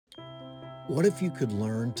What if you could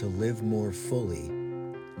learn to live more fully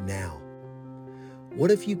now?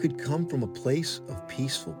 What if you could come from a place of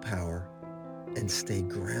peaceful power and stay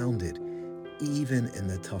grounded even in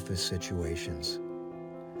the toughest situations?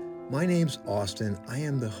 My name's Austin. I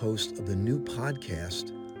am the host of the new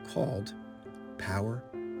podcast called Power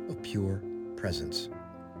of Pure Presence.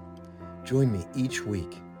 Join me each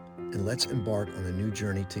week and let's embark on a new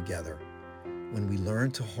journey together when we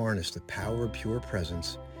learn to harness the power of pure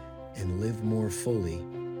presence and live more fully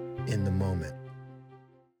in the moment.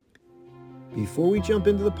 Before we jump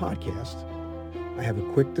into the podcast, I have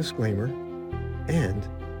a quick disclaimer and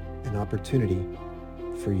an opportunity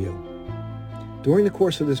for you. During the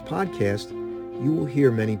course of this podcast, you will hear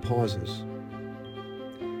many pauses.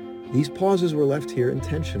 These pauses were left here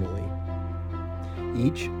intentionally.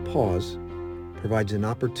 Each pause provides an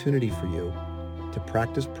opportunity for you to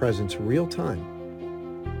practice presence real time,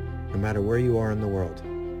 no matter where you are in the world.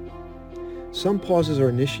 Some pauses are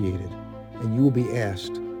initiated, and you will be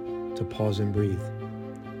asked to pause and breathe.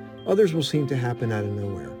 Others will seem to happen out of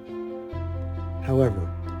nowhere. However,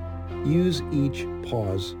 use each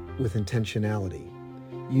pause with intentionality.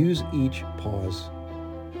 Use each pause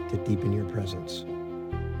to deepen your presence.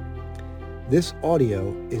 This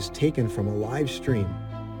audio is taken from a live stream,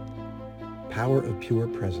 Power of Pure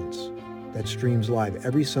Presence, that streams live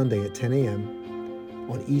every Sunday at 10 a.m.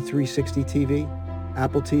 on E360 TV,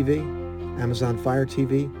 Apple TV, Amazon Fire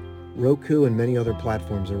TV, Roku, and many other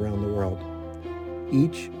platforms around the world.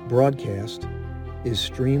 Each broadcast is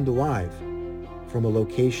streamed live from a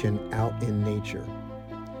location out in nature.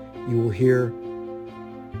 You will hear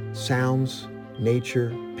sounds,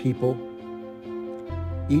 nature, people.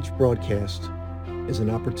 Each broadcast is an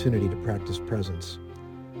opportunity to practice presence.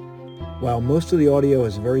 While most of the audio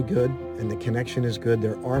is very good and the connection is good,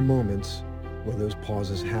 there are moments where those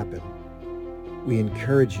pauses happen. We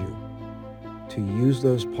encourage you to use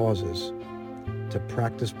those pauses to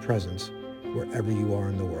practice presence wherever you are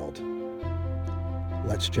in the world.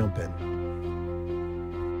 Let's jump in.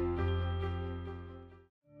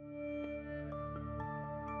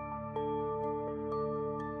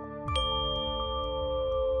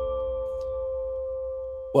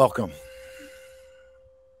 Welcome.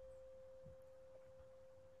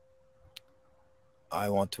 I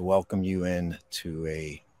want to welcome you in to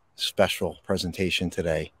a special presentation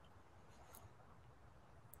today.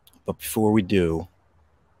 But before we do,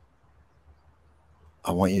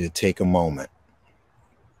 I want you to take a moment.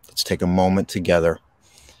 Let's take a moment together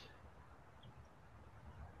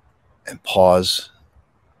and pause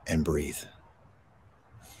and breathe.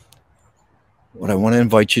 What I want to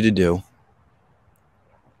invite you to do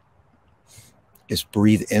is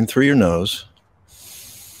breathe in through your nose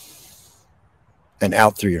and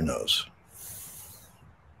out through your nose.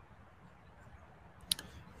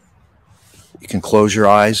 You can close your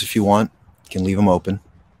eyes if you want. You can leave them open.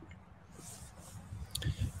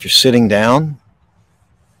 If you're sitting down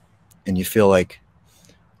and you feel like,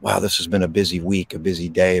 wow, this has been a busy week, a busy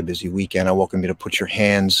day, a busy weekend, I welcome you to put your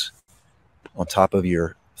hands on top of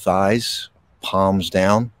your thighs, palms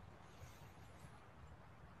down.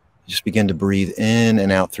 Just begin to breathe in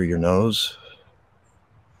and out through your nose.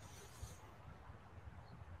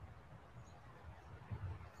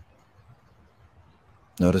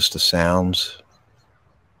 Notice the sounds,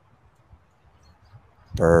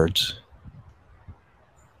 birds,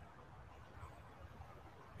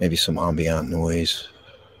 maybe some ambient noise.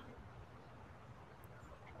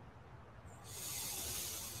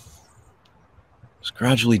 Just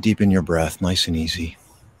gradually deepen your breath, nice and easy.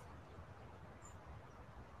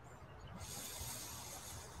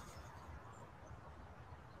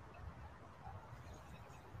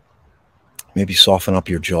 Maybe soften up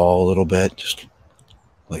your jaw a little bit. Just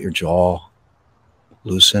let your jaw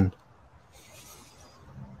loosen.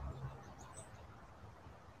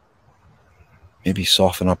 Maybe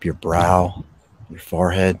soften up your brow, your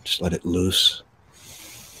forehead. Just let it loose.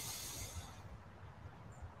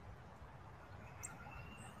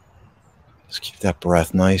 Just keep that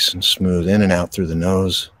breath nice and smooth in and out through the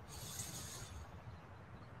nose.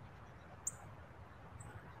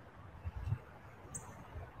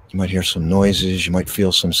 You might hear some noises. You might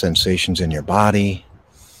feel some sensations in your body.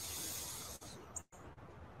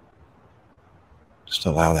 Just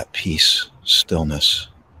allow that peace, stillness.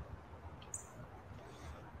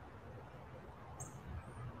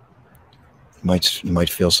 You might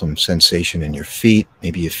feel some sensation in your feet.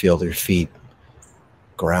 Maybe you feel your feet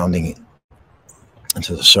grounding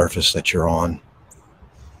into the surface that you're on.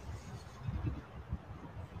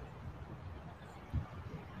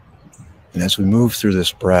 And as we move through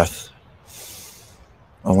this breath,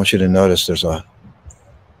 I want you to notice there's a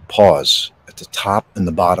pause the top and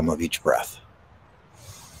the bottom of each breath.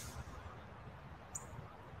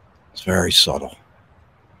 It's very subtle,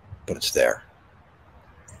 but it's there.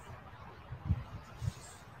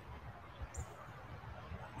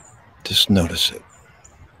 Just notice it.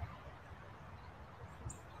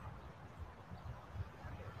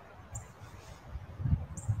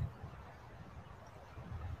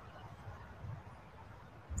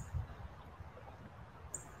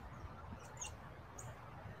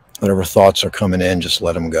 Whatever thoughts are coming in, just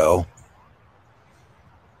let them go.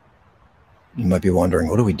 You might be wondering,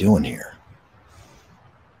 what are we doing here?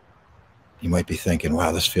 You might be thinking,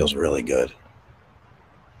 wow, this feels really good.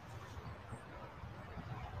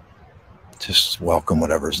 Just welcome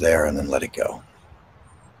whatever's there and then let it go.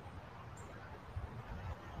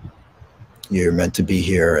 You're meant to be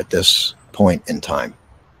here at this point in time.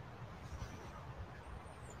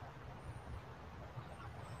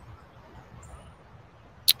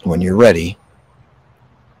 When you're ready,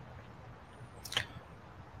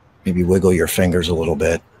 maybe wiggle your fingers a little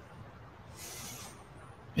bit.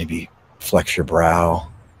 Maybe flex your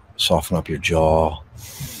brow, soften up your jaw.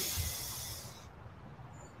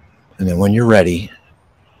 And then when you're ready,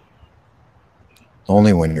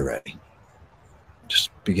 only when you're ready, just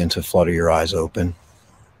begin to flutter your eyes open.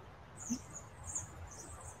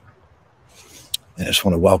 And I just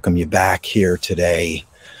want to welcome you back here today.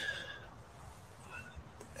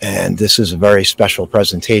 And this is a very special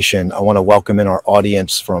presentation. I want to welcome in our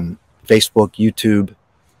audience from Facebook, YouTube,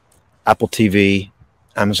 Apple TV,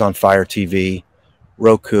 Amazon Fire TV,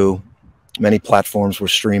 Roku, many platforms we're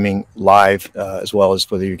streaming live, as well as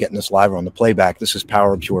whether you're getting this live or on the playback. This is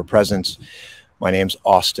Power of Pure Presence. My name's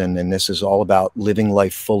Austin, and this is all about living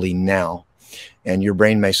life fully now. And your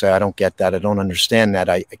brain may say, I don't get that. I don't understand that.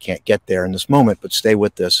 I can't get there in this moment, but stay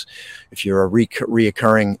with this. If you're a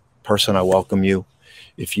reoccurring person, I welcome you.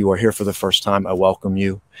 If you are here for the first time, I welcome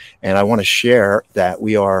you. And I want to share that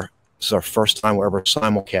this is our first time we're ever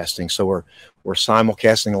simulcasting. So we're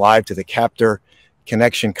simulcasting live to the Captor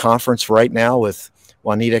Connection Conference right now with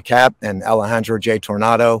Juanita Cap and Alejandro J.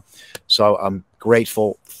 Tornado. So I'm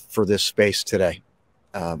grateful for this space today.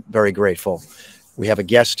 Very grateful. We have a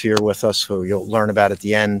guest here with us who you'll learn about at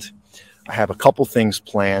the end. I have a couple things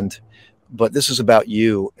planned, but this is about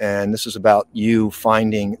you, and this is about you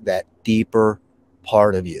finding that deeper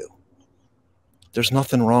part of you. There's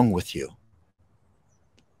nothing wrong with you.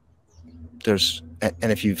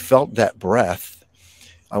 And if you felt that breath,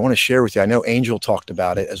 I want to share with you. I know Angel talked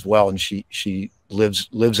about it as well, and she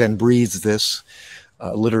lives and breathes this.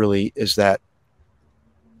 Literally, is that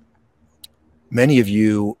many of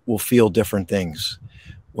you will feel different things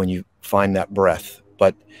when you find that breath.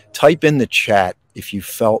 But type in the chat if you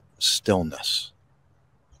felt stillness.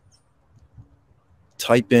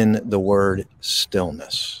 Type in the word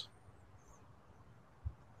stillness.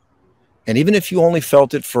 And even if you only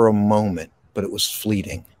felt it for a moment, but it was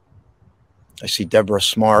fleeting. I see Deborah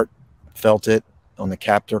Smart felt it on the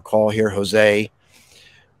Captor call here. Jose.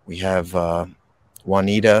 We have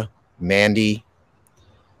Juanita, Mandy.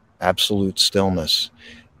 Absolute stillness.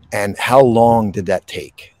 And how long did that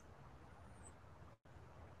take?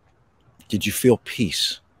 Did you feel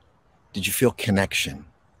peace? Did you feel connection?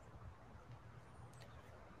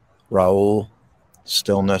 Raul,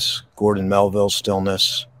 stillness. Gordon Melville,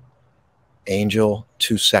 stillness. Angel,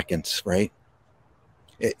 2 seconds, right?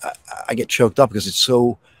 I get choked up because it's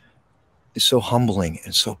so humbling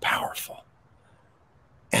and so powerful.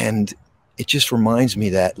 And it just reminds me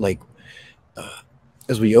that,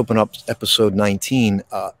 as we open up episode 19,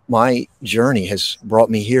 my journey has brought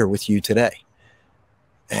me here with you today.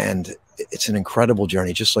 And it's an incredible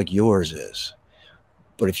journey, just like yours is.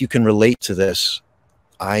 But if you can relate to this,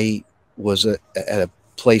 I was at a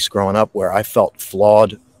place growing up where I felt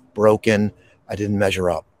flawed, broken. I didn't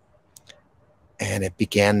measure up. And it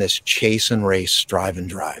began this chase and race, strive and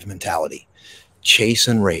drive mentality. Chase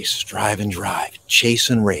and race, strive and drive.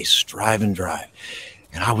 Chase and race, strive and drive.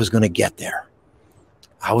 And I was going to get there.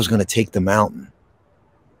 I was going to take the mountain.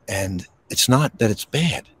 And it's not that it's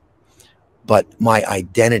bad, but my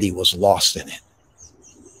identity was lost in it.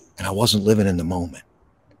 And I wasn't living in the moment.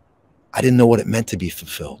 I didn't know what it meant to be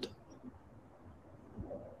fulfilled.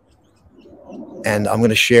 And I'm going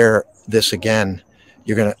to share this again.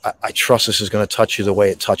 I trust this is going to touch you the way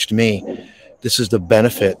it touched me. This is the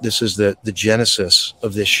benefit. This is the genesis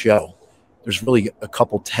of this show. There's really a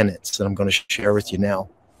couple tenets that I'm going to share with you now.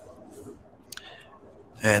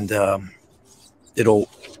 And I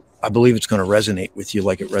believe it's going to resonate with you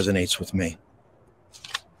like it resonates with me.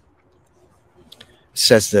 It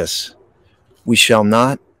says this: we shall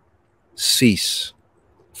not cease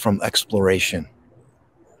from exploration.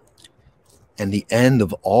 And the end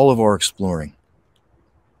of all of our exploring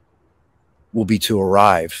will be to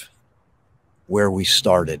arrive where we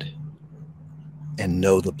started and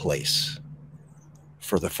know the place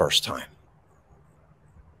for the first time.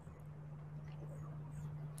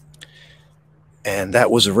 And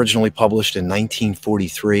that was originally published in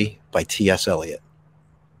 1943 by T.S. Eliot.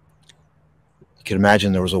 You can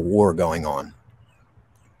imagine there was a war going on.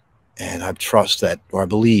 And I trust that, or I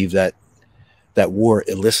believe that that war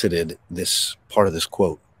elicited this part of this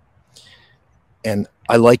quote. And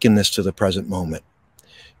I liken this to the present moment.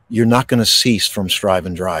 You're not going to cease from strive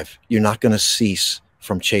and drive. You're not going to cease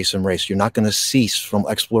from chase and race. You're not going to cease from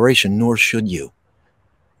exploration, nor should you.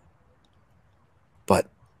 But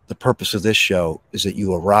the purpose of this show is that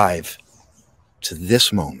you arrive to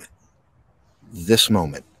this moment,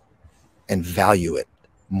 and value it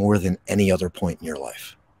more than any other point in your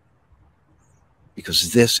life.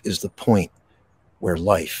 Because this is the point where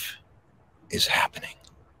life is happening.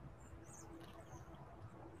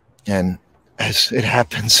 And as it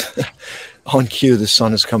happens on cue, the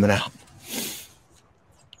sun is coming out.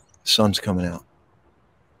 The sun's coming out.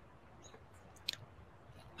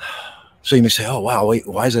 So you may say, oh, wow, wait,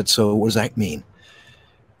 why is that so? What does that mean?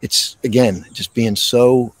 It's, again, just being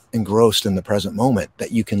so engrossed in the present moment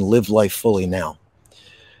that you can live life fully now.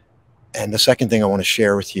 And the second thing I want to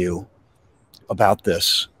share with you about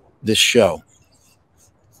this show,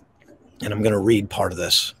 and I'm going to read part of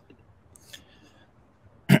this.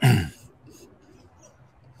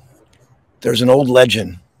 There's an old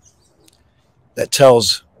legend that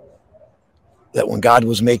tells that when God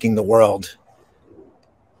was making the world,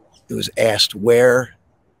 it was asked, where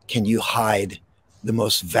can you hide the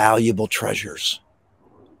most valuable treasures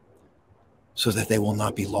so that they will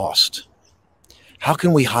not be lost? How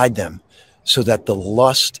can we hide them so that the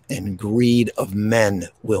lust and greed of men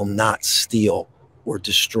will not steal or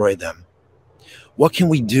destroy them? What can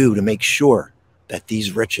we do to make sure that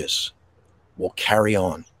these riches will carry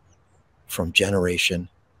on from generation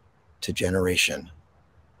to generation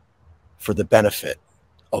for the benefit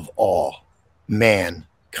of all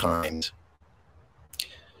mankind?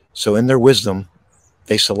 So in their wisdom,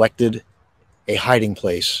 they selected a hiding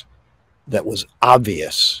place that was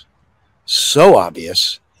obvious, so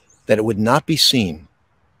obvious that it would not be seen.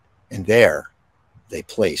 And there they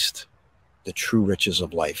placed the true riches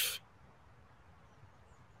of life,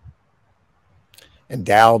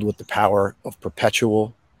 endowed with the power of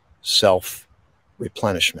perpetual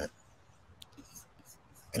self-replenishment.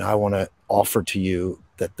 And I want to offer to you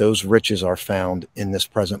that those riches are found in this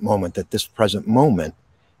present moment, that this present moment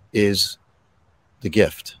is the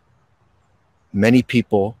gift. Many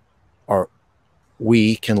people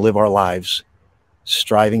we can live our lives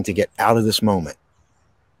striving to get out of this moment.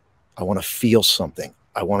 I want to feel something.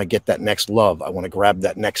 I want to get that next love. I want to grab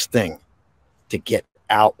that next thing to get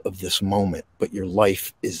out of this moment. But your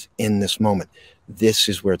life is in this moment. This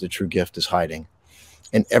is where the true gift is hiding.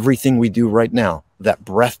 And everything we do right now, that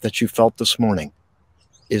breath that you felt this morning,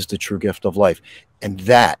 is the true gift of life. And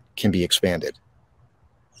that can be expanded.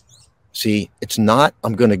 See, it's not,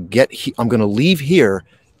 I'm going to leave here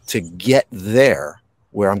to get there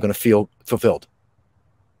where I'm going to feel fulfilled.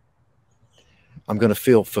 I'm going to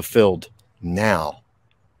feel fulfilled now.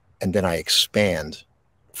 And then I expand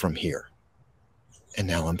from here. And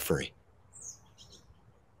now I'm free.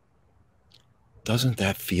 Doesn't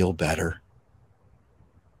that feel better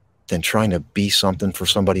than trying to be something for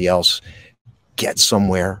somebody else, get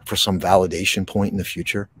somewhere for some validation point in the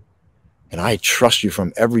future? And I trust you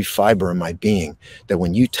from every fiber in my being that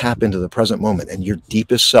when you tap into the present moment and your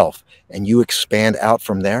deepest self and you expand out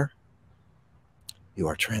from there, you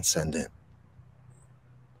are transcendent.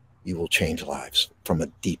 You will change lives from a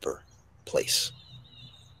deeper place.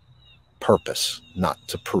 Purpose, not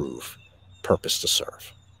to prove, purpose to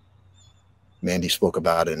serve. Mandy spoke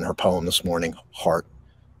about it in her poem this morning,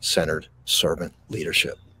 heart-centered servant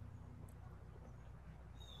leadership.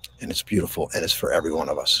 And it's beautiful, and it's for every one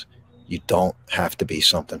of us. You don't have to be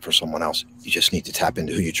something for someone else. You just need to tap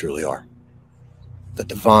into who you truly are. The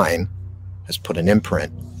divine has put an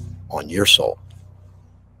imprint on your soul.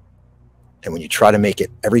 And when you try to make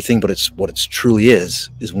it everything but it's what it truly is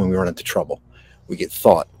when we run into trouble. We get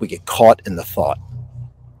caught in the thought.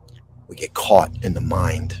 We get caught in the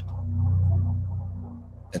mind.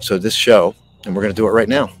 And so this show, and we're going to do it right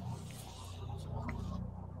now.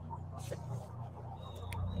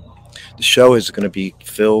 The show is going to be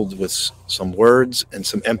filled with some words and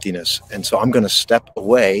some emptiness. And so I'm going to step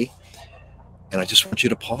away, and I just want you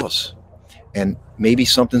to pause. And maybe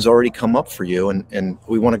something's already come up for you, and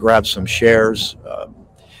we want to grab some shares.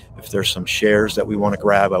 If there's some shares that we want to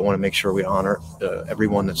grab, I want to make sure we honor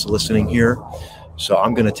everyone that's listening here. So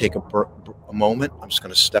I'm going to take a moment. I'm just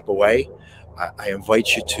going to step away. I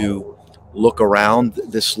invite you to look around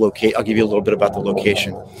this location. I'll give you a little bit about the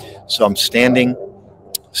location. So I'm sitting.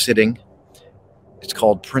 It's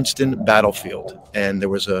called Princeton Battlefield, and it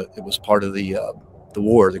was part of the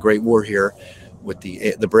war, the Great War here, with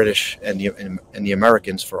the British and the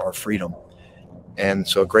Americans for our freedom. And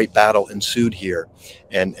so a great battle ensued here.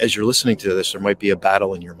 And as you're listening to this, there might be a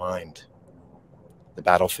battle in your mind, the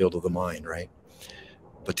battlefield of the mind, right?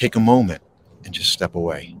 But take a moment and just step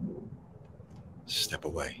away,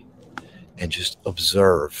 and just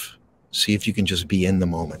observe. See if you can just be in the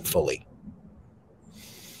moment fully.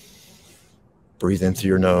 Breathe in through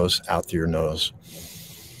your nose, out through your nose.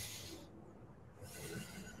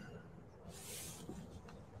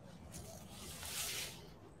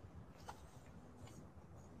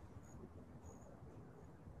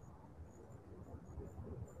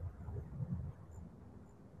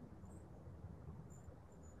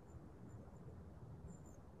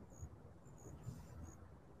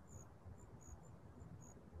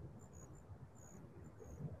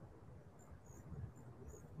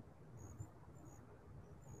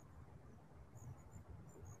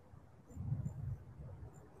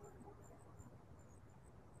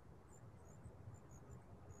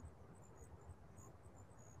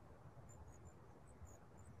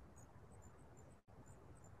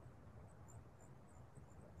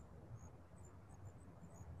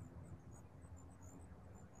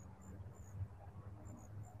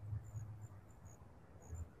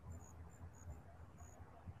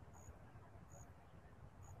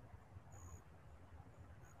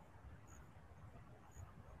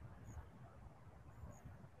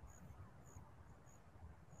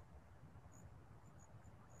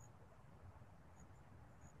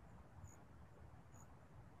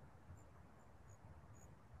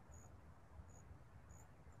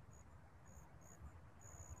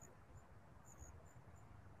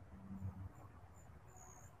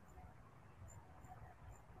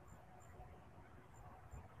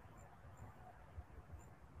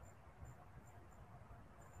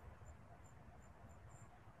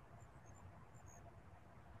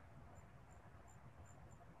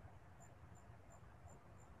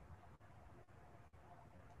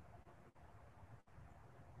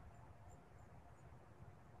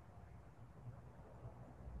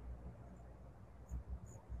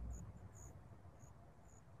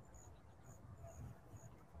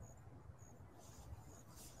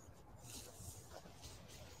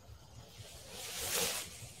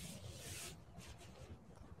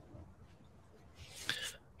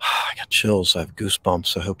 I got chills. I have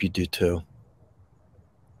goosebumps. I hope you do too.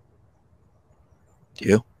 Do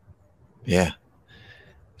you? Yeah.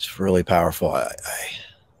 It's really powerful.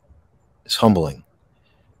 It's humbling.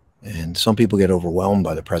 And some people get overwhelmed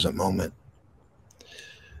by the present moment.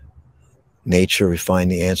 Nature, we find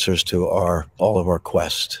the answers to all of our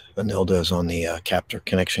quest. Vanilda is on the Captor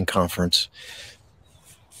Connection Conference.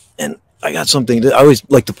 And I got something. I always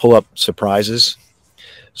like to pull up surprises.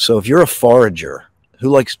 So if you're a forager,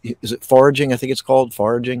 is it foraging? I think it's called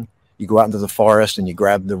foraging. You go out into the forest and you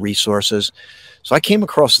grab the resources. So I came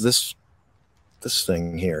across this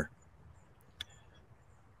thing here.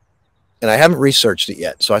 And I haven't researched it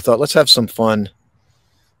yet. So I thought, let's have some fun.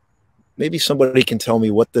 Maybe somebody can tell me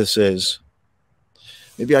what this is.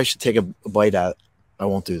 Maybe I should take a bite out. I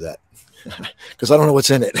won't do that because I don't know what's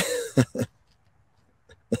in it.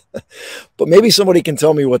 But maybe somebody can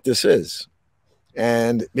tell me what this is.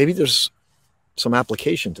 And maybe there's some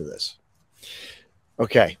application to this.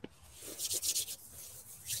 Okay.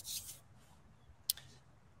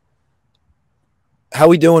 How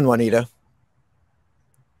we doing, Juanita?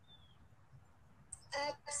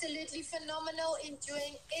 Absolutely phenomenal.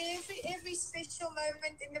 Enjoying every special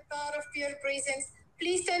moment in the power of pure presence.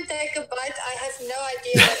 Please don't take a bite. I have no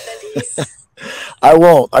idea what that is. I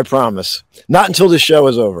won't. I promise. Not until the show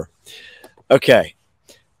is over. Okay.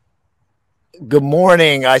 Good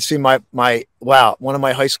morning. I see one of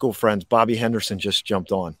my high school friends, Bobby Henderson, just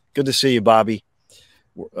jumped on. Good to see you, Bobby.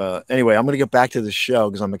 Anyway, I'm going to get back to the show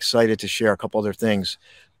because I'm excited to share a couple other things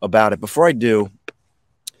about it. Before I do,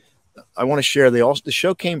 I want to share the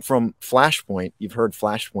show came from Flashpoint. You've heard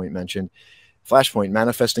Flashpoint mentioned. Flashpoint,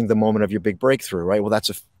 manifesting the moment of your big breakthrough, right? Well,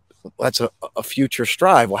 that's a future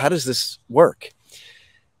strive. Well, how does this work?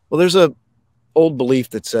 Well, there's a old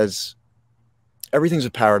belief that says everything's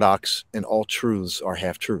a paradox and all truths are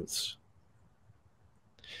half truths.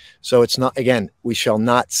 So it's not, again, we shall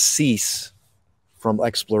not cease from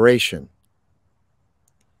exploration.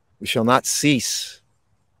 We shall not cease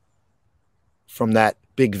from that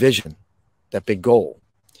big vision, that big goal.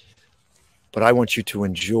 But I want you to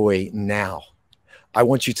enjoy now. I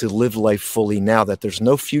want you to live life fully now, that there's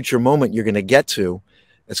no future moment you're going to get to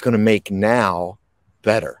that's going to make now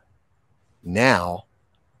better. Now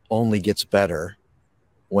only gets better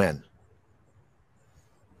when?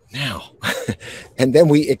 Now. And then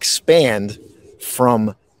we expand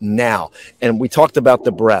from now. And we talked about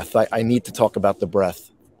the breath. I need to talk about the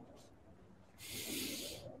breath.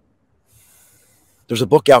 There's a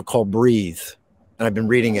book out called Breathe, and I've been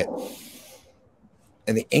reading it.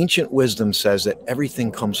 And the ancient wisdom says that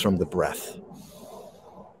everything comes from the breath.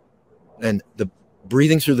 And the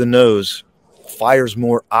breathing through the nose fires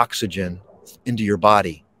more oxygen into your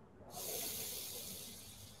body.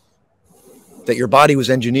 That your body was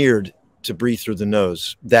engineered to breathe through the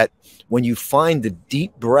nose. That when you find the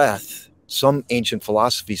deep breath, some ancient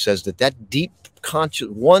philosophy says that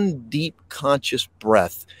one deep conscious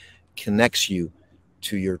breath connects you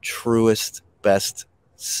to your truest, best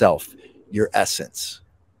self, your essence.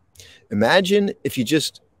 Imagine if you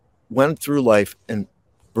just went through life and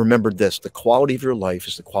remembered this: the quality of your life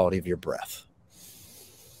is the quality of your breath.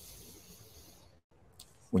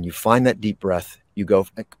 When you find that deep breath, you go,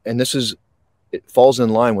 and it falls in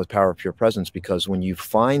line with Power of Pure Presence, because when you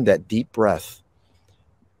find that deep breath,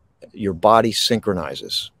 your body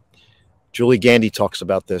synchronizes. Julie Gandy talks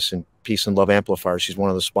about this in Peace and Love Amplifier. She's one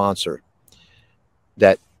of the sponsors.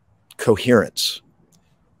 That coherence,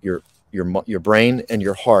 your brain and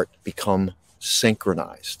your heart become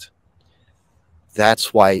synchronized.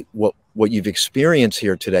 That's why what you've experienced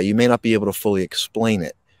here today, you may not be able to fully explain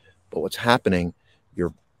it, but what's happening,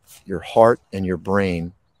 your heart and your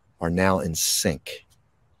brain are now in sync.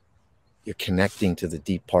 You're connecting to the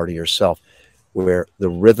deep part of yourself, where the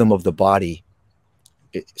rhythm of the body,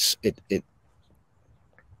 it's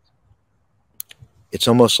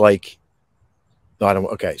almost like,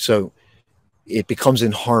 so it becomes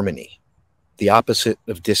in harmony. The opposite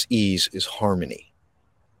of dis-ease is harmony.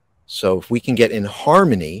 So if we can get in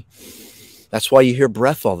harmony, that's why you hear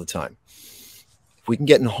breath all the time. If we can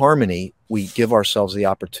get in harmony, we give ourselves the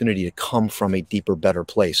opportunity to come from a deeper, better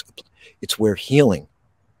place. It's where healing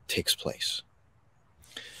takes place.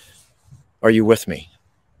 Are you with me?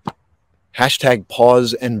 Hashtag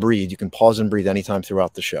pause and breathe. You can pause and breathe anytime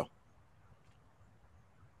throughout the show.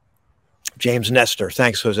 James Nestor.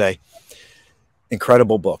 Thanks, Jose.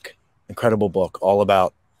 Incredible book, all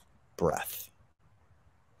about breath.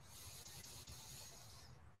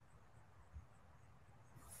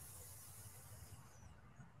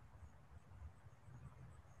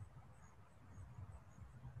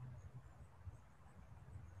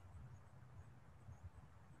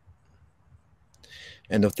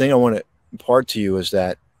 And the thing I want to impart to you is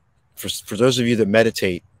that for those of you that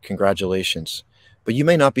meditate, congratulations, but you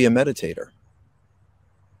may not be a meditator.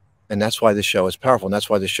 And that's why this show is powerful. And that's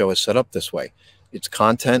why this show is set up this way. It's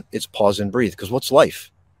content, it's pause and breathe. Because what's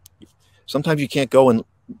life? Sometimes you can't go and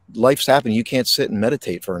life's happening. You can't sit and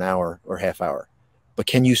meditate for an hour or half hour. But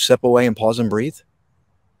can you step away and pause and breathe?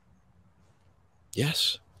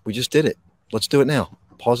 Yes, we just did it. Let's do it now.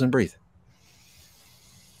 Pause and breathe.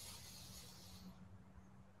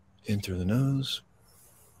 In through the nose,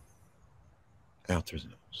 out through the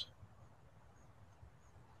nose.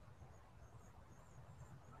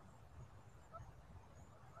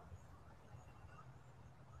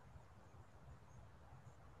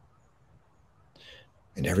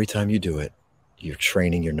 And every time you do it, you're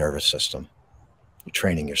training your nervous system. You're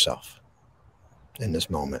training yourself in this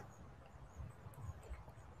moment.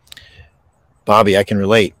 Bobby, I can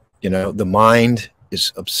relate. The mind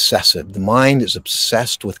is obsessive. The mind is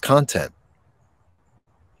obsessed with content.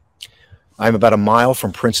 I'm about a mile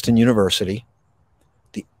from Princeton University,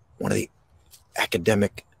 one of the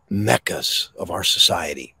academic meccas of our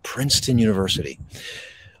society, Princeton University.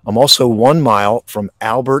 I'm also 1 mile from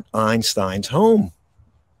Albert Einstein's home.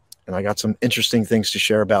 And I got some interesting things to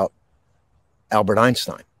share about Albert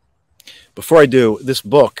Einstein. Before I do, this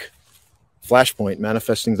book, Flashpoint,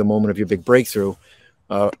 Manifesting the Moment of Your Big Breakthrough,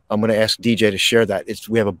 I'm going to ask DJ to share that.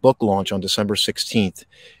 We have a book launch on December 16th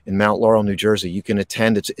in Mount Laurel, New Jersey. You can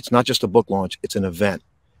attend. It's not just a book launch. It's an event.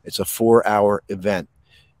 It's a 4-hour event.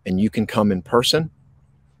 And you can come in person.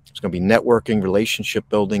 It's going to be networking, relationship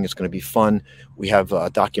building. It's going to be fun. We have a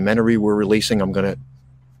documentary we're releasing. I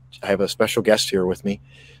have a special guest here with me.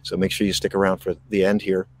 So make sure you stick around for the end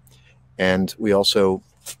here. And we also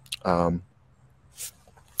are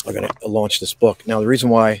going to launch this book. Now, the reason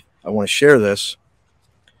why I want to share this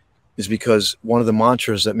is because one of the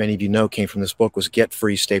mantras that many of you know came from this book was get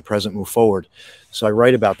free, stay present, move forward. So I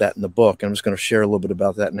write about that in the book, and I'm just going to share a little bit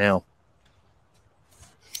about that now.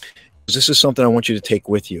 because this is something I want you to take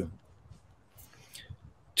with you.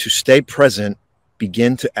 To stay present,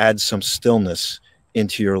 begin to add some stillness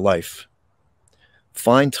into your life.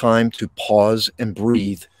 Find time to pause and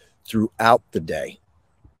breathe throughout the day.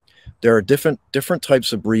 There are different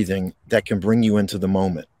types of breathing that can bring you into the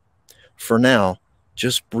moment. For now,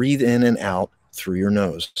 just breathe in and out through your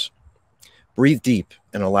nose. Breathe deep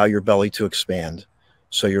and allow your belly to expand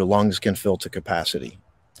so your lungs can fill to capacity.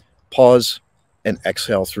 Pause and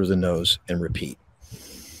exhale through the nose and repeat.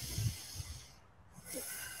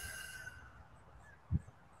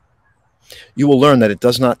 You will learn that it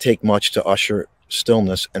does not take much to usher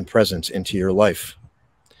stillness and presence into your life.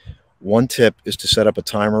 One tip is to set up a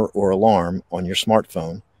timer or alarm on your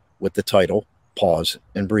smartphone with the title, Pause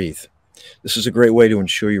and Breathe. This is a great way to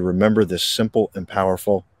ensure you remember this simple and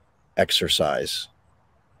powerful exercise.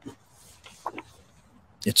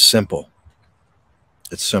 It's simple.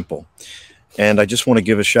 It's simple. And I just want to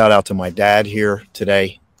give a shout out to my dad here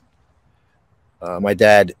today. My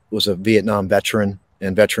dad was a Vietnam veteran,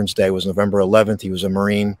 and Veterans Day was November 11th. He was a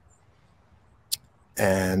Marine.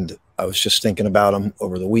 And I was just thinking about him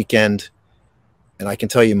over the weekend. And I can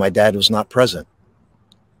tell you, my dad was not present.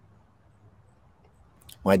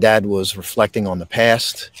 My dad was reflecting on the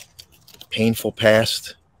past, painful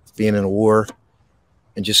past, being in a war,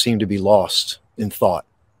 and just seemed to be lost in thought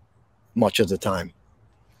much of the time.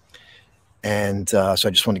 And so I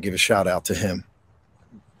just want to give a shout out to him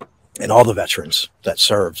and all the veterans that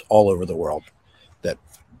served all over the world, that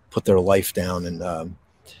put their life down and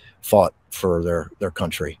fought for their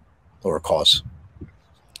country or a cause.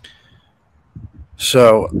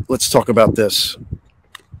 So let's talk about this.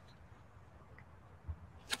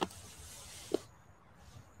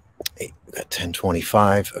 We got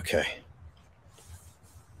 10:25. Okay.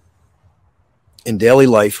 In daily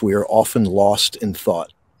life, we are often lost in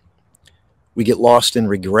thought. We get lost in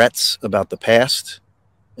regrets about the past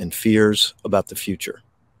and fears about the future.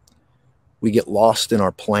 We get lost in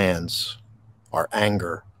our plans, our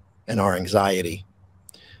anger, and our anxiety.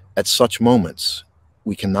 At such moments,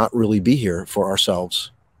 we cannot really be here for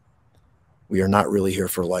ourselves. We are not really here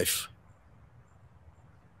for life.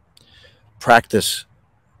 Practice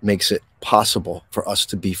makes it possible for us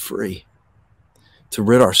to be free, to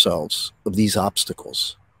rid ourselves of these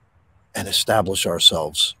obstacles and establish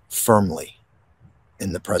ourselves firmly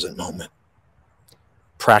in the present moment.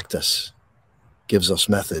 Practice gives us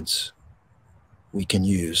methods we can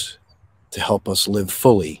use to help us live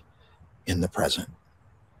fully in the present.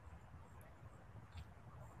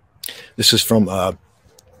 This is from Thich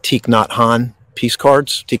Nhat Hanh Peace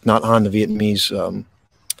Cards. Thich Nhat Hanh, the Vietnamese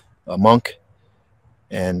monk.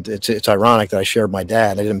 And it's ironic that I shared my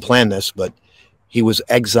dad. I didn't plan this, but he was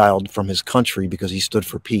exiled from his country because he stood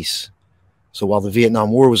for peace. So while the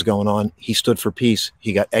Vietnam War was going on, he stood for peace.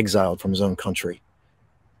 He got exiled from his own country.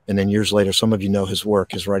 And then years later, some of you know his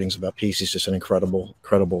work, his writings about peace. He's just an incredible.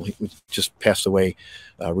 He just passed away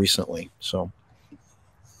recently. So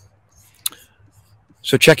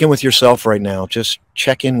check in with yourself right now. Just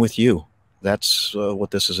check in with you. That's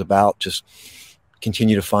what this is about. Just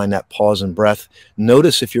continue to find that pause and breath.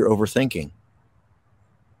 Notice if you're overthinking.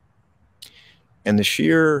 And the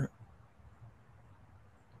sheer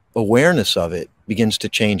awareness of it begins to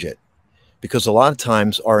change it. Because a lot of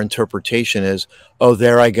times our interpretation is, oh,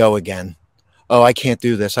 there I go again. Oh, I can't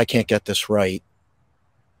do this. I can't get this right.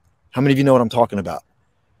 How many of you know what I'm talking about?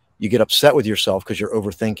 You get upset with yourself because you're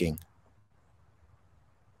overthinking.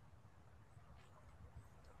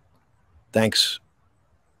 Thanks.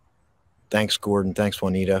 Thanks, Gordon. Thanks,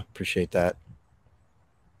 Juanita. Appreciate that.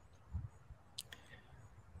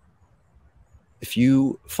 If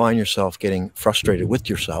you find yourself getting frustrated with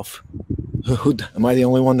yourself, am I the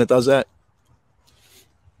only one that does that?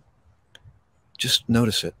 Just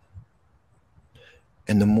notice it.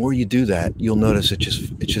 And the more you do that, you'll notice it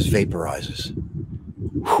just vaporizes.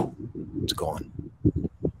 It's gone.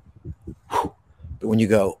 But when you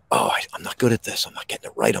go, oh, I'm not good at this. I'm not getting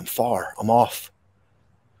it right. I'm far. I'm off.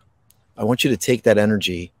 I want you to take that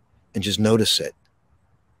energy and just notice it.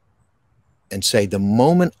 And say, the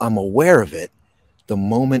moment I'm aware of it, the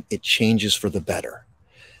moment it changes for the better.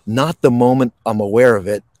 Not the moment I'm aware of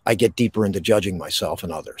it, I get deeper into judging myself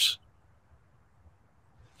and others.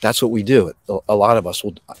 That's what we do. A lot of us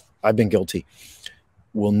will, I've been guilty,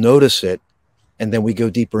 we'll notice it, and then we go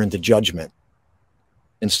deeper into judgment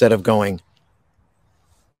instead of going,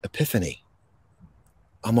 epiphany.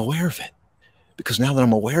 I'm aware of it. Because now that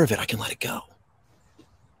I'm aware of it, I can let it go.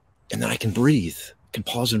 And then I can breathe, can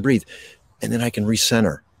pause and breathe. And then I can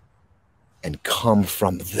recenter and come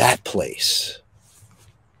from that place.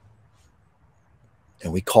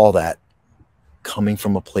 And we call that coming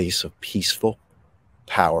from a place of peaceful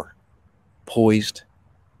power, poised,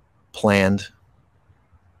 planned,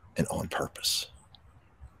 and on purpose.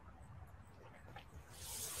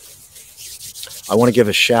 I want to give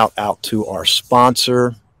a shout out to our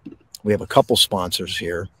sponsor. We have a couple sponsors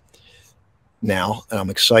here now, and I'm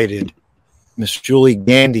excited. Miss Julie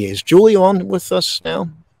Gandy. Is Julie on with us now?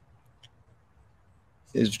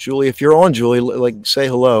 Is Julie? If you're on, Julie, like say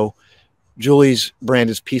hello. Julie's brand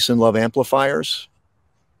is Peace and Love Amplifiers.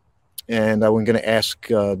 And I'm going to ask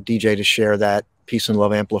DJ to share that, Peace and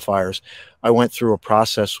Love Amplifiers. I went through a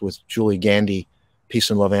process with Julie Gandy, Peace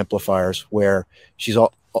and Love Amplifiers, where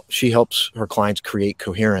she helps her clients create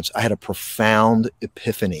coherence. I had a profound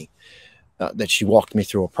epiphany that she walked me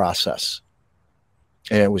through a process,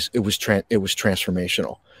 and it was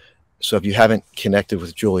transformational. So if you haven't connected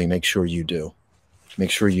with Julie, make sure you do. Make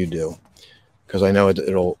sure you do, because I know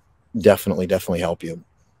it'll definitely help you.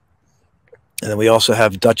 And then we also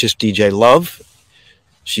have Duchess DJ Love.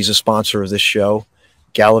 She's a sponsor of this show,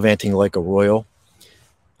 Gallivanting Like a Royal.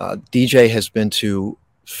 DJ has been to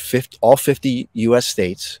all 50 U.S.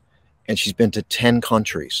 states, and she's been to 10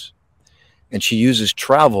 countries. And she uses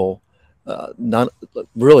travel not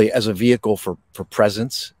really as a vehicle for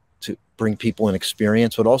presence, to bring people an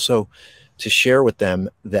experience, but also to share with them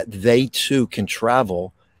that they too can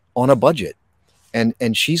travel on a budget.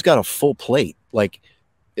 And she's got a full plate. Like,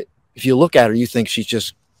 if you look at her, you think she's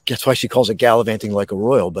just, that's why she calls it Gallivanting Like a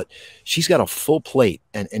Royal, but she's got a full plate,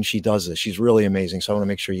 and she does this. She's really amazing. So I want to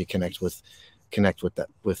make sure you connect with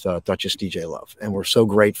Duchess DJ Love. And we're so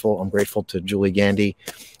grateful. I'm grateful to Julie Gandy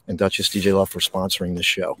and Duchess DJ Love for sponsoring this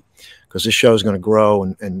show, because this show is going to grow,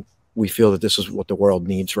 and we feel that this is what the world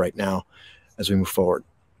needs right now as we move forward.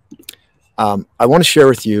 I want to share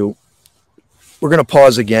with you, we're going to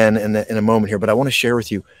pause again in a moment here, but I want to share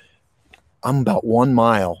with you, I'm about 1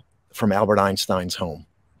 mile from Albert Einstein's home.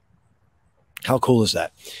 How cool is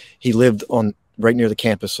that? He lived right near the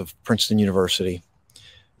campus of Princeton University.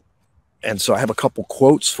 And so I have a couple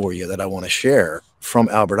quotes for you that I want to share from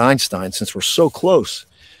Albert Einstein, since we're so close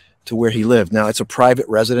to where he lived. Now, it's a private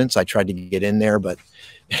residence. I tried to get in there, but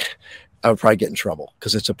I would probably get in trouble,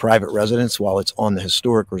 because it's a private residence. While it's on the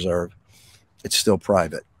historic reserve, it's still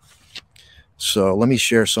private. So let me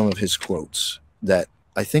share some of his quotes that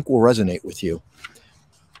I think will resonate with you.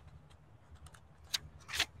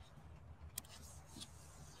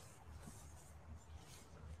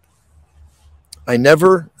 I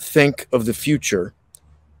never think of the future.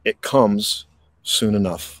 It comes soon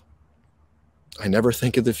enough. I never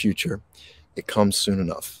think of the future. It comes soon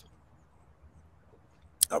enough.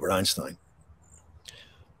 Albert Einstein.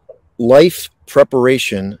 Life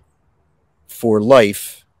preparation for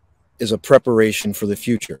life is a preparation for the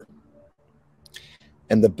future.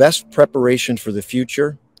 And the best preparation for the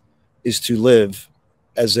future is to live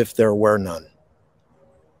as if there were none.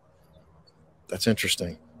 That's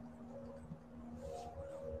interesting.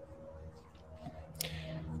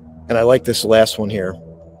 And I like this last one here.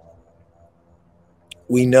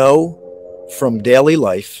 We know from daily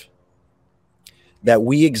life that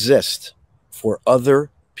we exist for other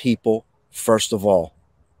people first of all,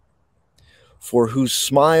 for whose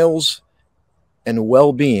smiles and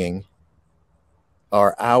well-being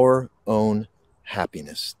are our own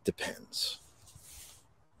happiness depends.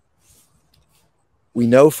 We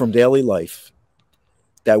know from daily life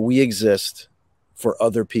that we exist for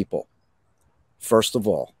other people first of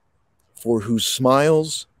all, for whose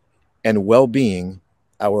smiles and well-being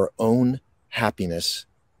our own happiness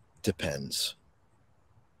depends.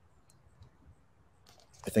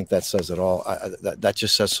 I think that says it all. That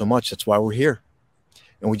just says so much. That's why we're here.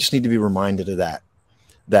 And we just need to be reminded of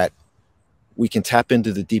that we can tap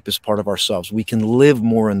into the deepest part of ourselves. We can live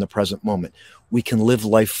more in the present moment. We can live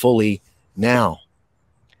life fully now.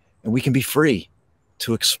 And we can be free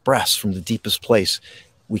to express from the deepest place.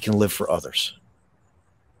 We can live for others.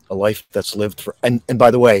 A life that's lived for, and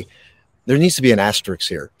by the way, there needs to be an asterisk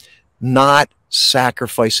here, not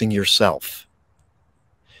sacrificing yourself.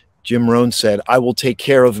 Jim Rohn said, I will take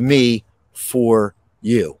care of me for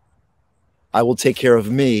you. I will take care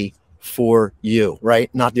of me for you,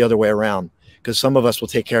 right? Not the other way around. Because some of us will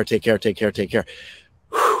take care.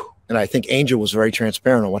 Whew. And I think Angel was very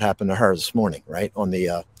transparent on what happened to her this morning, right? On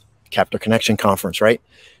the Captor Connection conference, right?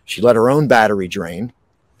 She let her own battery drain,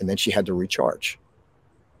 and then she had to recharge.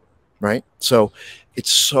 Right? So it's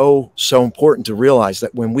so important to realize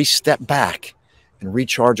that when we step back and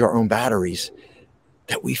recharge our own batteries,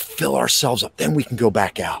 that we fill ourselves up, then we can go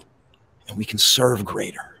back out and we can serve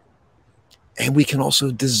greater. And we can also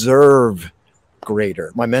deserve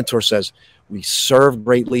greater. My mentor says we serve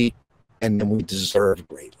greatly and then we deserve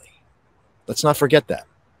greatly. Let's not forget that,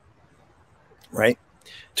 right?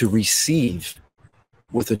 To receive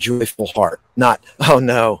with a joyful heart, not, oh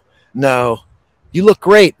no, you look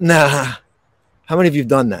great. Nah. How many of you have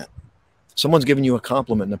done that? Someone's giving you a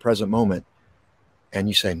compliment in the present moment and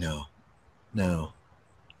you say, no.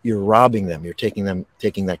 You're robbing them. You're taking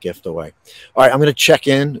that gift away. All right, I'm going to check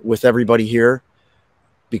in with everybody here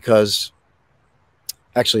because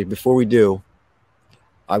actually, before we do,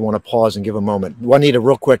 I want to pause and give a moment. Juanita,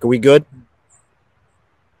 real quick, are we good?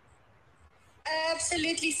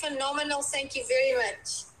 Absolutely phenomenal. Thank you very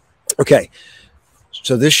much. Okay.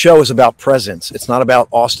 So this show is about presence. It's not about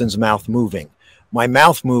Austin's mouth moving. My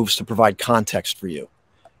mouth moves to provide context for you.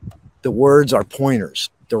 The words are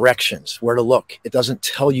pointers, directions, where to look. It doesn't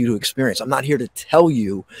tell you to experience. I'm not here to tell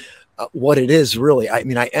you what it is, really. I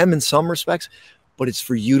mean, I am in some respects, but it's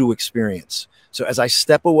for you to experience. So as I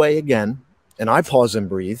step away again, and I pause and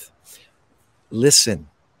breathe, listen,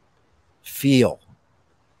 feel,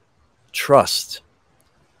 trust,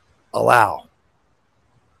 allow,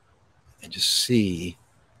 and just see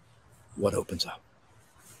what opens up.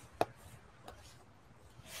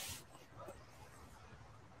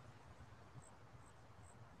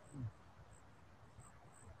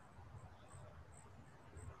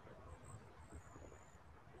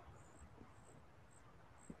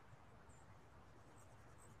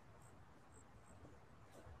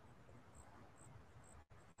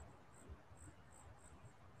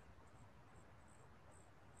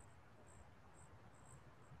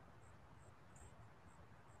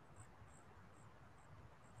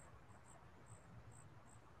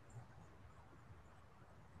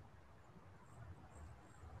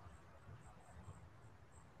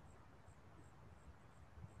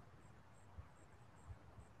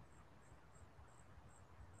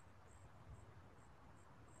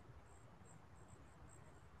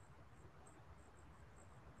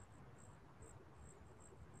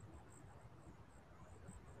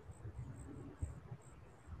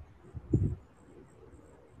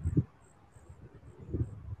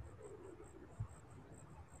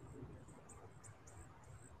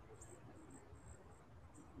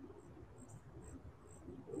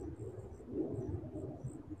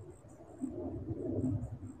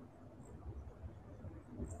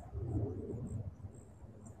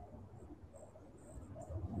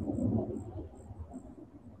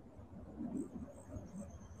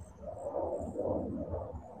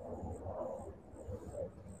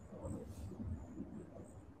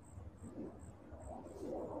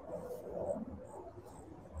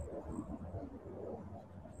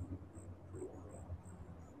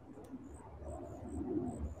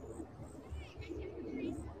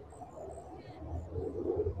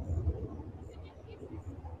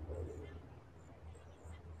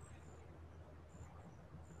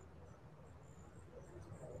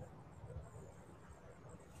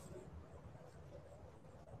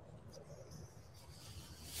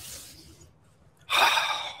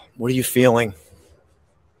 What are you feeling?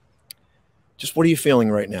 Just what are you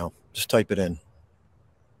feeling right now? Just type it in.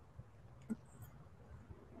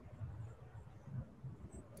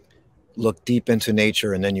 Look deep into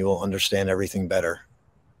nature and then you will understand everything better.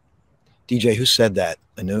 DJ, who said that?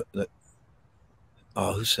 I know that.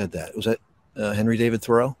 Oh, who said that? Was that Henry David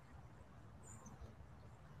Thoreau?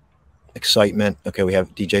 Excitement. Okay, we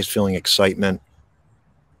have DJ's feeling excitement.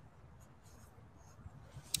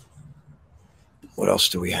 What else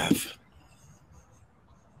do we have?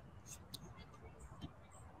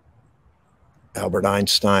 Albert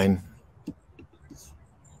Einstein.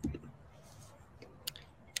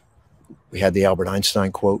 We had the Albert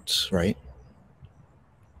Einstein quotes, right?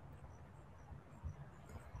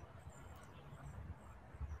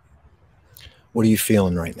 What are you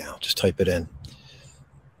feeling right now? Just type it in.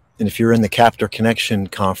 And if you're in the Captor Connection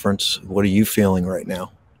conference, what are you feeling right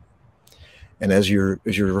now? And as you're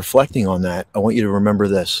reflecting on that, I want you to remember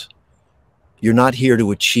this. You're not here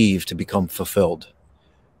to achieve to become fulfilled.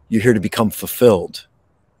 You're here to become fulfilled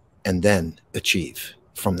and then achieve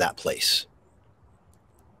from that place.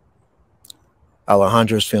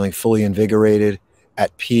 Alejandra's feeling fully invigorated,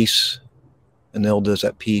 at peace. Anilda's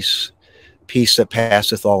at peace. Peace that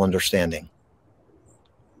passeth all understanding.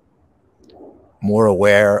 More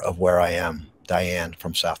aware of where I am. Diane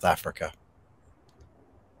from South Africa.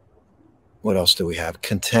 What else do we have?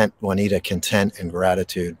 Content, Juanita, content and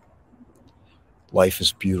gratitude. Life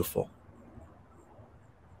is beautiful.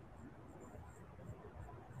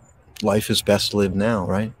 Life is best lived now,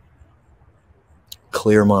 right?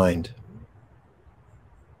 Clear mind.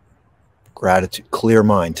 Gratitude, clear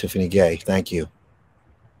mind, Tiffany Gay. Thank you.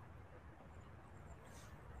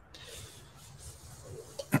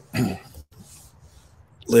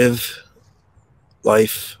 Live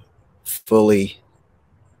life fully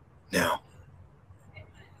now.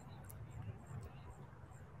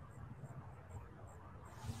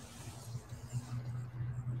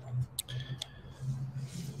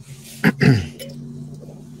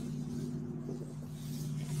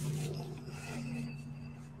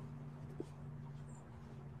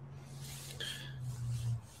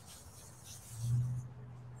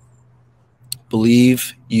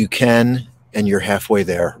 Believe you can, and you're halfway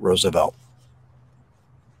there, Roosevelt.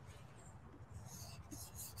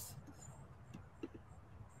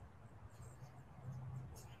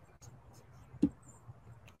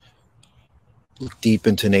 Look deep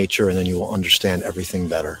into nature, and then you will understand everything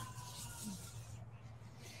better.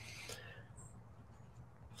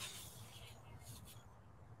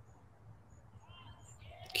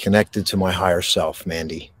 Connected to my higher self,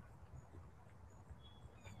 Mandy.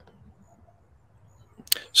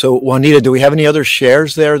 So, Juanita, do we have any other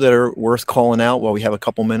shares there that are worth calling out while we have a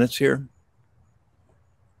couple minutes here?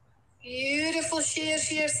 Beautiful shares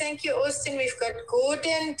here. Thank you, Austin. We've got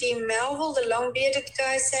Gordon D. Melville, the long-bearded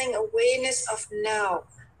guy, saying awareness of now,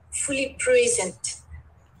 fully present.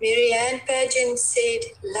 Marianne Pageant said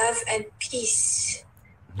love and peace.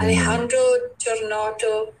 Alejandro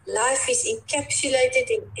Tornato, life is encapsulated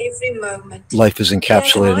in every moment. Life is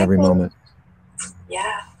encapsulated in every moment.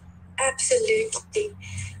 Yeah, absolutely.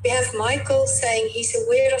 We have Michael saying he's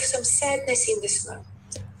aware of some sadness in this moment.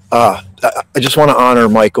 I just want to honor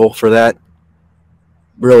Michael for that,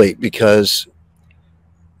 really, because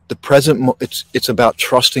the present, it's about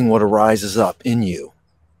trusting what arises up in you,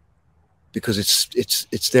 because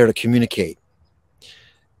it's there to communicate.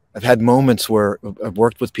 I've had moments where I've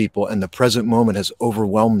worked with people and the present moment has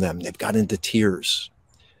overwhelmed them. They've got into tears,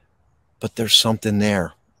 but there's something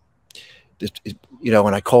there.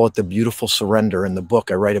 And I call it the beautiful surrender. In the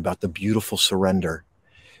book, I write about the beautiful surrender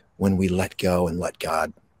when we let go and let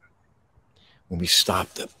God. When we stop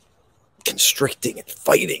the constricting and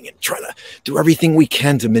fighting and trying to do everything we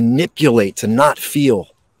can to manipulate, to not feel.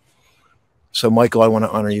 So, Michael, I want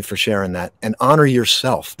to honor you for sharing that and honor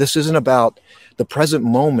yourself. This isn't about the present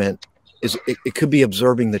moment. It could be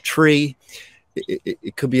observing the tree.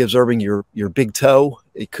 It could be observing your big toe.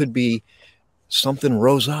 It could be something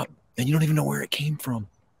rose up and you don't even know where it came from.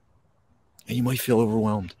 And you might feel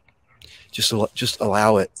overwhelmed. Just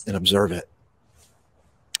allow it and observe it.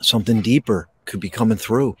 Something deeper could be coming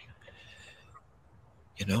through.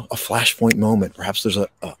 A flashpoint moment. Perhaps there's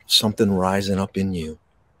something rising up in you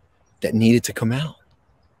that needed to come out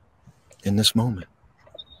in this moment.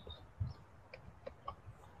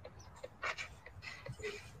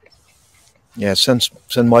 Yeah, send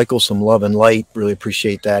Michael some love and light. Really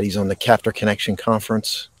appreciate that. He's on the Captor Connection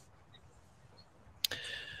Conference.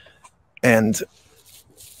 And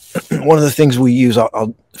one of the things we use,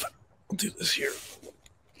 I'll do this here.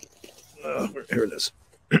 Here it is.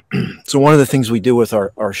 So one of the things we do with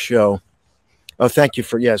our show, thank you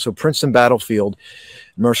so Princeton Battlefield,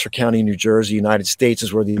 Mercer County, New Jersey, United States,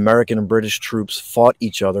 is where the American and British troops fought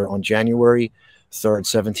each other on January 3rd,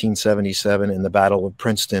 1777 in the Battle of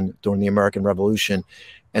Princeton during the American Revolution.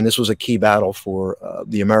 And this was a key battle for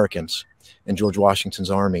the Americans and George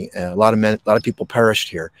Washington's army. A lot of people perished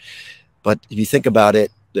here. But if you think about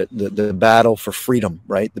it, the battle for freedom,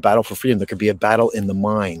 right? The battle for freedom, there could be a battle in the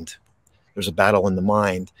mind. There's a battle in the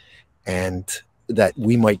mind, and that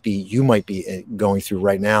you might be going through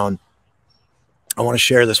right now. And I want to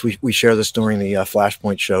share this. We share this during the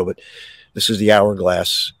Flashpoint show, but this is the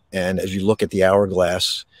hourglass. And as you look at the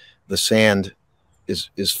hourglass, the sand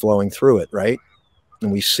is flowing through it, right?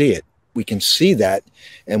 And we see it. We can see that,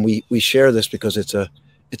 and we share this because it's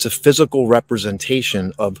a physical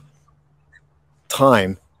representation of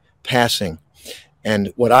time passing.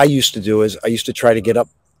 And what I used to do is I used to try to get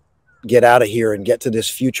out of here and get to this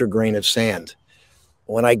future grain of sand.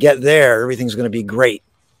 When I get there, everything's going to be great.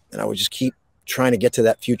 And I would just keep trying to get to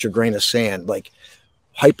that future grain of sand, like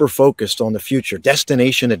hyper focused on the future,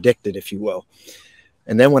 destination addicted, if you will.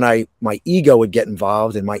 And then when my ego would get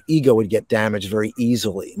involved and my ego would get damaged very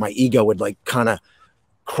easily, my ego would kind of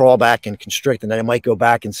crawl back and constrict. And then I might go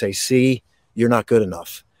back and say, see, you're not good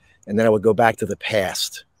enough. And then I would go back to the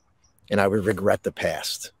past and I would regret the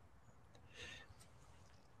past.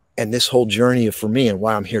 And this whole journey for me and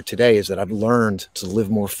why I'm here today is that I've learned to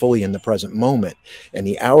live more fully in the present moment. And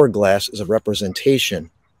the hourglass is a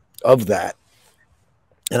representation of that.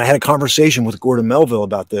 And I had a conversation with Gordon Melville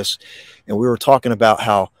about this. And we were talking about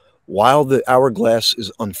how while the hourglass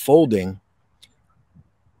is unfolding,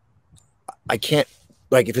 I can't,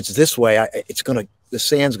 if it's this way, the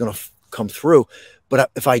sand's going to come through.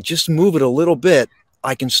 But if I just move it a little bit,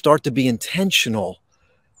 I can start to be intentional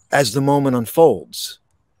as the moment unfolds.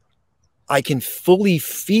 I can fully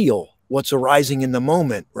feel what's arising in the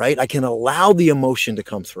moment, right? I can allow the emotion to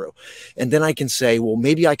come through. And then I can say, well,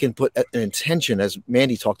 maybe I can put an intention, as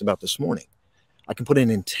Mandy talked about this morning. I can put an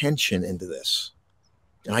intention into this,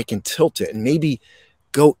 and I can tilt it and maybe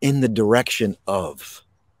go in the direction of,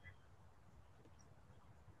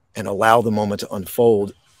 and allow the moment to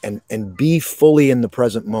unfold and be fully in the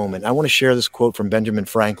present moment. I want to share this quote from Benjamin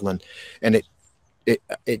Franklin, and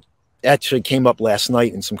it actually came up last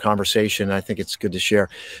night in some conversation, and I think it's good to share.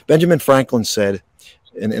 Benjamin Franklin said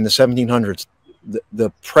in the 1700s, the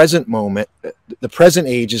present moment, the present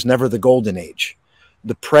age is never the golden age.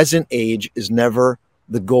 The present age is never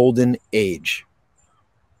the golden age.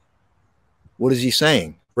 What is he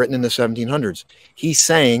saying? Written in the 1700s. He's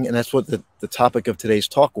saying, and that's what the topic of today's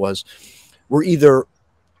talk was, we're either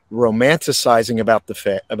romanticizing about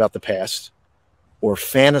the past or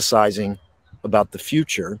fantasizing about the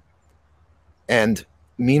future. And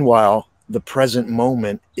meanwhile, the present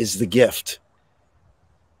moment is the gift.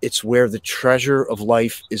 It's where the treasure of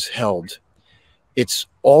life is held. It's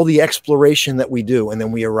all the exploration that we do, and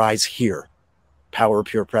then we arise here, power of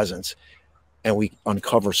pure presence, and we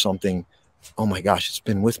uncover something. Oh my gosh, it's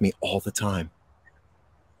been with me all the time.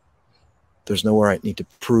 There's nowhere I need to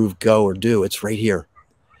prove, go, or do. It's right here.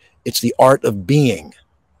 It's the art of being,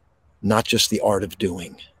 not just the art of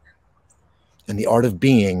doing. And the art of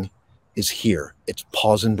being is here. It's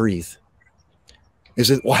pause and breathe.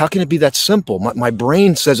 Is it, well, how can it be that simple? My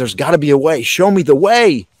brain says there's got to be a way. Show me the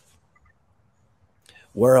way.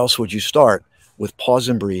 Where else would you start? With pause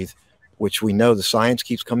and breathe, which we know the science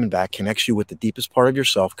keeps coming back, connects you with the deepest part of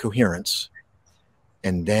yourself, coherence.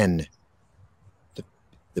 And then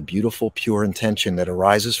the beautiful, pure intention that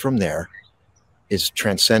arises from there is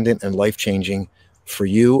transcendent and life-changing for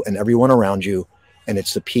you and everyone around you. And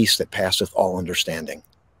it's the peace that passeth all understanding.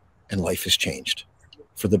 And life is changed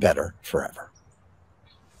for the better forever.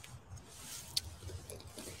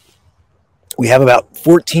 We have about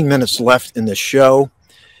 14 minutes left in the show.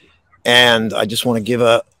 And I just want to give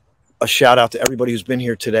a shout out to everybody who's been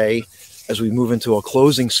here today as we move into a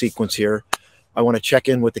closing sequence here. I want to check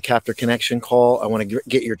in with the Captor Connection call. I want to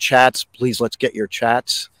get your chats. Please, let's get your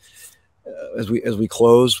chats as we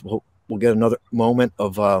close. We'll get another moment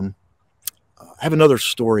of. I have another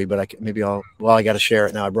story, but I got to share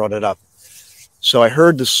it now. I brought it up. So I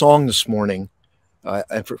heard the song this morning.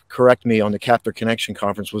 Correct me, on the Captor Connection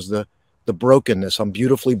conference, was the brokenness. I'm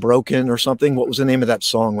beautifully broken or something. What was the name of that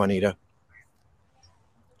song, Juanita?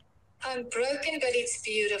 I'm broken, but it's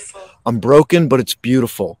beautiful. I'm broken, but it's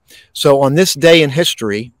beautiful. So on this day in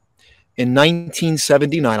history, in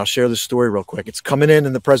 1979, I'll share this story real quick. It's coming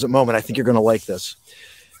in the present moment. I think you're going to like this.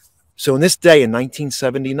 So in this day in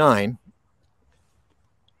 1979,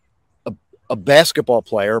 a basketball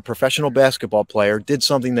player, a professional basketball player, did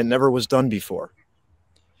something that never was done before.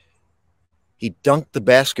 He dunked the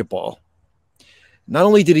basketball. Not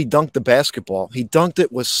only did he dunk the basketball, he dunked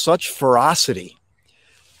it with such ferocity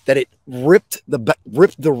that it ripped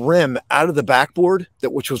the rim out of the backboard,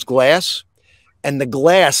 which was glass, and the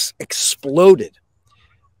glass exploded.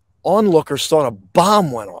 Onlookers thought a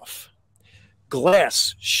bomb went off.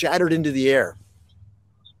 Glass shattered into the air.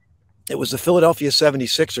 It was the Philadelphia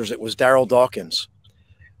 76ers. It was Darryl Dawkins,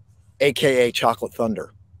 a.k.a. Chocolate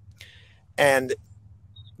Thunder. And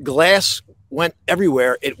glass went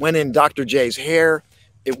everywhere. It went in Dr. J's hair.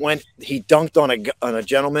 He dunked on a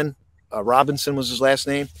gentleman. Robinson was his last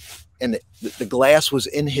name. And the glass was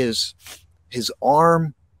in his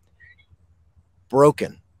arm,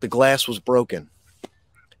 broken. The glass was broken.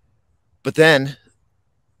 But then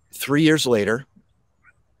 3 years later,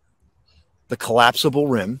 the collapsible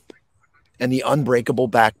rim and the unbreakable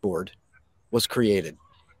backboard was created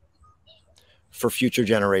for future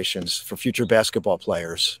generations, for future basketball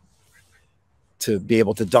players to be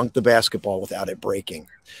able to dunk the basketball without it breaking.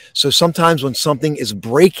 So sometimes when something is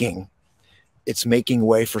breaking, it's making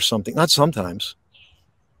way for something. Not sometimes.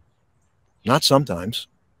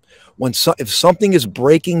 If something is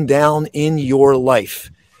breaking down in your life,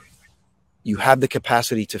 you have the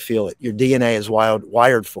capacity to feel it. Your DNA is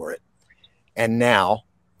wired for it. And now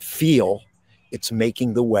feel it's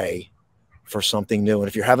making the way for something new. And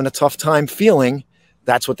if you're having a tough time feeling,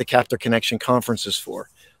 that's what the Captor Connection Conference is for.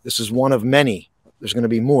 This is one of many. There's going to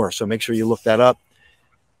be more. So make sure you look that up.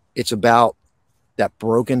 It's about that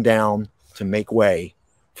broken down to make way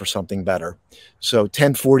for something better. So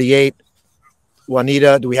 10:48.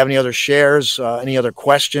 Juanita, do we have any other shares? Any other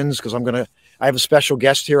questions? Because I have a special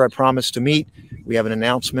guest here I promised to meet. We have an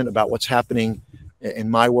announcement about what's happening in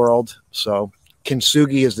my world. So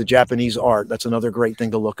kintsugi is the Japanese art. That's another great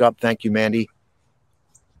thing to look up. Thank you, Mandy.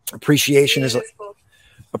 Appreciation is Beautiful.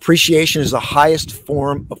 appreciation is the highest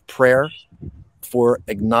form of prayer, for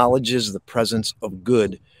acknowledges the presence of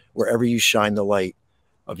good wherever you shine the light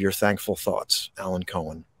of your thankful thoughts. Alan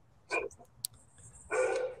Cohen.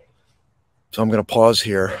 So I'm going to pause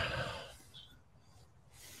here.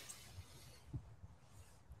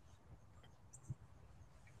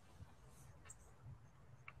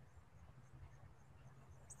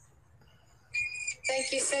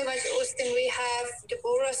 Thank you so much, Austin. We have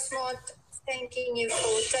Deborah Smart thanking you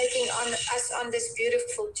for taking us on this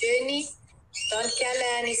beautiful journey. Don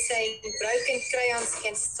Callahan is saying, broken crayons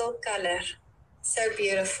can still color. So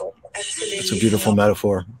beautiful. Absolutely. It's a beautiful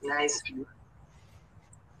metaphor. Nice.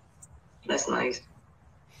 That's nice.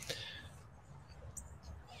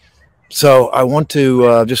 So I want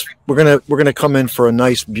to we're gonna come in for a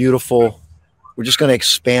nice, beautiful. We're just gonna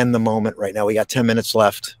expand the moment right now. We got 10 minutes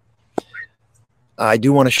left. I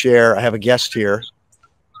do want to share. I have a guest here,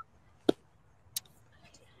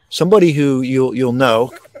 somebody who you'll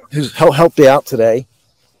know, who's helped me out today.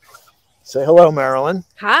 Say hello, Marilyn.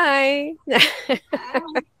 Hi.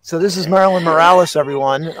 So this is Marilyn Morales,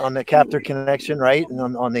 everyone, on the Captor Connection, right?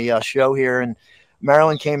 And on the show here. And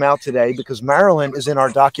Marilyn came out today because Marilyn is in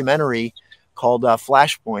our documentary called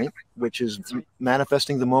Flashpoint, which is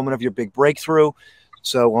manifesting the moment of your big breakthrough.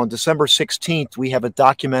 So on December 16th, we have a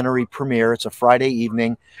documentary premiere. It's a Friday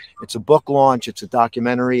evening. It's a book launch. It's a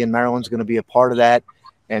documentary, and Marilyn's going to be a part of that.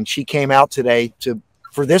 And she came out today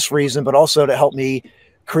for this reason, but also to help me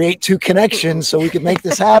create two connections so we could make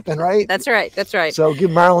this happen, right? That's right. That's right. So give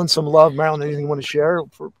Marilyn some love. Marilyn, anything you want to share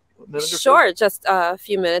for a minute or two? Sure. Just a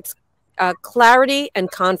few minutes. Clarity and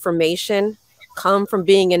confirmation come from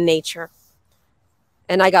being in nature.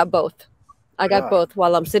 And I got both. I got both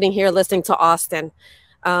while I'm sitting here listening to Austin.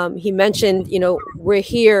 He mentioned, we're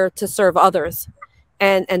here to serve others.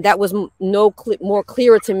 And that was more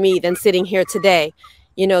clearer to me than sitting here today,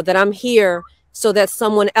 that I'm here so that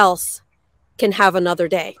someone else can have another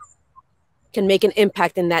day, can make an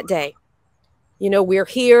impact in that day. We're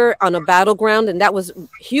here on a battleground, and that was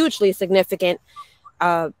hugely significant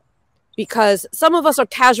because some of us are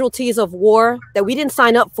casualties of war that we didn't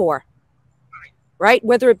sign up for, right?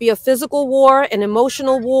 Whether it be a physical war, an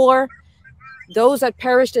emotional war, those that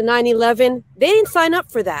perished in 9/11, they didn't sign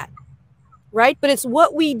up for that, right? But it's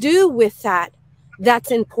what we do with that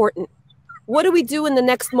that's important. What do we do in the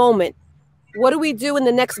next moment? What do we do in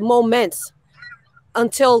the next moments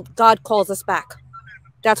until God calls us back?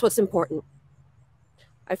 That's what's important.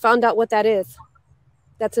 I found out what that is.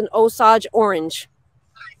 That's an Osage orange.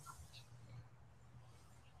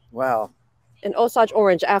 Wow. An Osage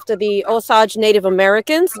orange, after the Osage Native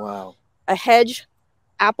Americans. Wow. A hedge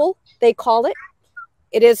apple, they call it.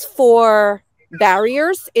 It is for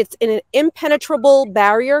barriers. It's an impenetrable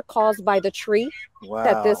barrier caused by the tree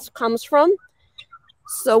that this comes from.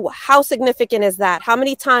 So how significant is that? How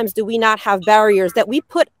many times do we not have barriers that we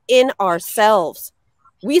put in ourselves?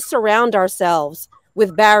 We surround ourselves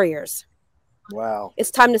with barriers. Wow.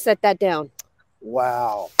 It's time to set that down.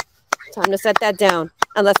 Wow. Time to set that down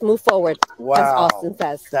and let's move forward. Wow. As Austin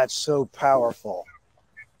says. That's so powerful.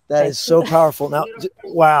 That is so powerful. Now,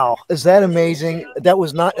 wow. Is that amazing? That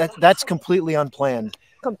was not, that's completely unplanned.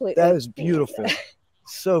 Completely. That is beautiful.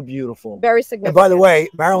 So beautiful. Very significant. And by the way,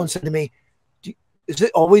 Marilyn said to me, is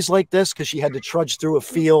it always like this? Because she had to trudge through a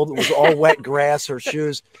field. It was all wet grass, her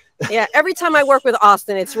shoes. Yeah, every time I work with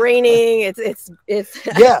Austin, it's raining. It's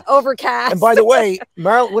overcast. And by the way,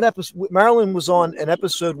 Marilyn was on an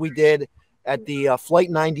episode we did at the Flight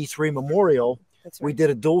 93 Memorial. That's right. We did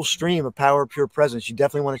a dual stream of Power of Pure Presence. You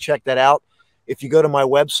definitely want to check that out. If you go to my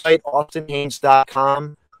website,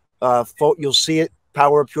 austinhaynes.com, you'll see it.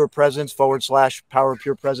 Power of Pure Presence / Power of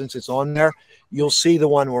Pure Presence. It's on there. You'll see the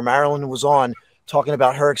one where Marilyn was on, talking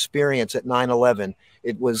about her experience at 9/11.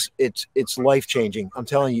 It's life-changing. I'm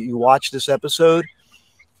telling you, you watch this episode,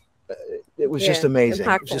 it was just amazing.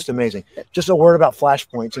 Impactful. It was just amazing. Just a word about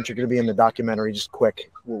Flashpoint, since you're going to be in the documentary, just quick.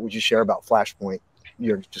 What would you share about Flashpoint?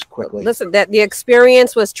 Just quickly. Listen, that the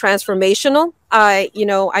experience was transformational. I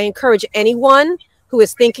encourage anyone who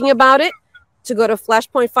is thinking about it to go to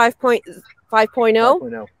Flashpoint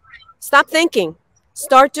 5.0. Stop thinking,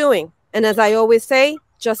 start doing. And as I always say,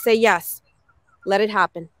 just say yes. Let it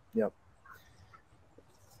happen. Yep.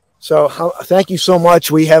 So thank you so much.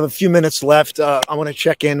 We have a few minutes left. I want to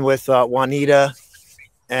check in with Juanita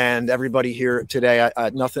and everybody here today. I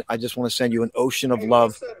just want to send you an ocean of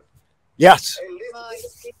love. Yes. Hey,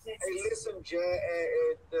 listen,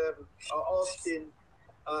 Austin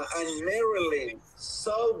and Marilyn.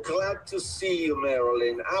 So glad to see you,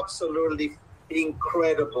 Marilyn. Absolutely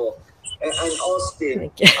incredible. And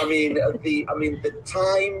Austin, I mean, the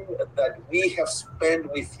time that we have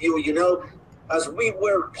spent with you, you know, as we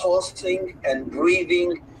were pausing and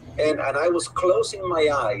breathing, and I was closing my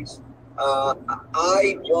eyes,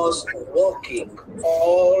 I was walking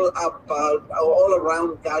all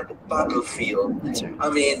around that battlefield. I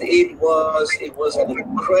mean, it was an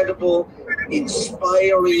incredible,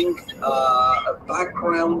 inspiring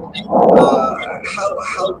background.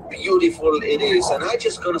 How beautiful it is, and I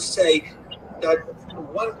just gonna say that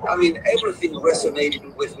everything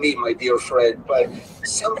resonated with me, my dear friend. But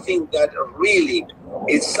something that really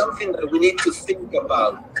is something that we need to think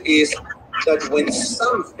about is that when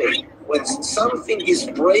something is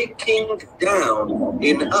breaking down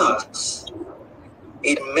in us,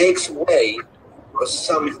 it makes way for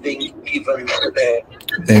something even better.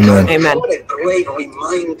 Amen. Amen. What a great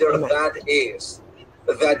reminder that is,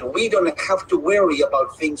 that we don't have to worry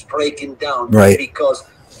about things breaking down, right? Because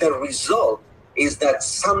the result is that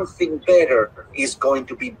something better is going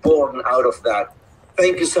to be born out of that.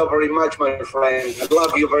 Thank you so very much, my friend. I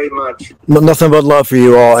love you very much. Well, nothing but love for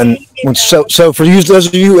you all. And so for you, those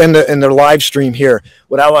of you in the live stream here,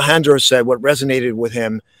 what Alejandro said, what resonated with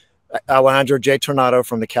him, Alejandro J. Tornado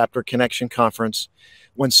from the Captor Connection Conference,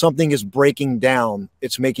 when something is breaking down,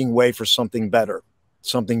 it's making way for something better,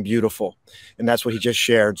 something beautiful. And that's what he just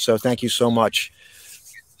shared. So thank you so much.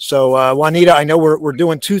 So Juanita, I know we're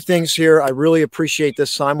doing two things here. I really appreciate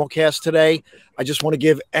this simulcast today. I just want to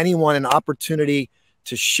give anyone an opportunity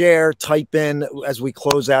to share, type in as we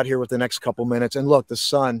close out here with the next couple minutes. And look, the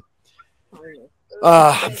sun.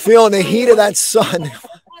 I'm feeling the heat of that sun.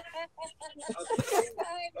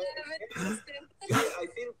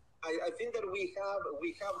 I think that we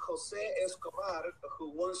have Jose Escobar who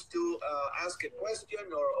wants to ask a question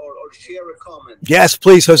or share a comment. Yes,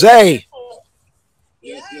 please, Jose.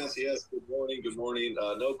 Yes. Good morning.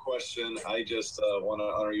 No question. I just want to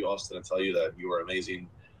honor you, Austin, and tell you that you are amazing.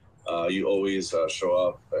 You always show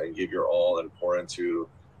up and give your all and pour into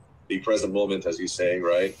the present moment, as you say,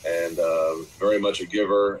 right? And very much a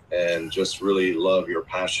giver, and just really love your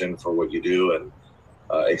passion for what you do, and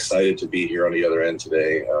excited to be here on the other end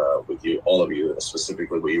today with you, all of you,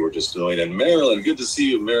 specifically what you were just doing. And Marilyn, good to see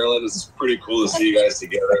you, Marilyn. It's pretty cool to see you guys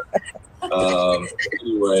together.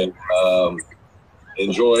 Anyway,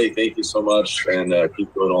 enjoy. Thank you so much, and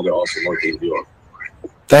keep doing all the awesome work that you do.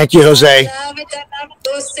 Thank you, Jose. I love it,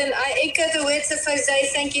 Austin. I echo the words of Jose.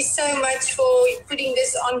 Thank you so much for putting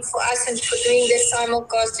this on for us and for doing this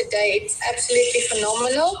simulcast today. It's absolutely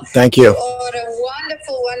phenomenal. Thank you. You are a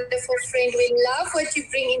wonderful, wonderful friend. We love what you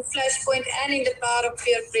bring in Flashpoint and in the Power of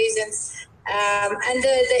Pure Presence. And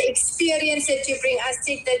the experience that you bring. I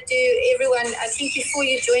said that to everyone, I think before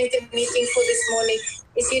you joined the meeting for this morning,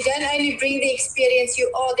 is you don't only bring the experience, you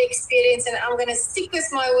are the experience. And I'm going to stick with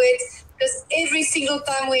my words, because every single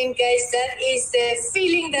time we engage, that is the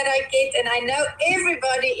feeling that I get. And I know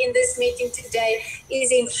everybody in this meeting today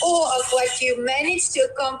is in awe of what you managed to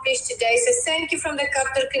accomplish today. So thank you from the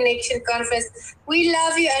Captor Connection Conference. We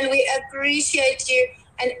love you and we appreciate you.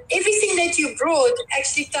 And everything that you brought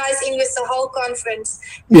actually ties in with the whole conference.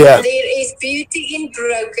 Yeah. There is beauty in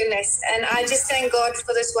brokenness. And I just thank God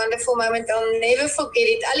for this wonderful moment. I'll never forget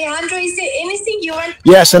it. Alejandro, is there anything you want?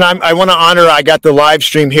 Yes, and I want to honor, I got the live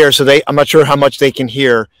stream here, so I'm not sure how much they can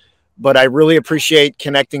hear, but I really appreciate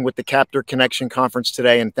connecting with the Captor Connection Conference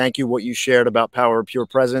today. And thank you what you shared about Power of Pure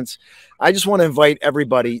Presence. I just want to invite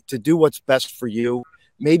everybody to do what's best for you.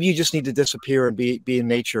 Maybe you just need to disappear and be in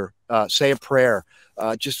nature, say a prayer.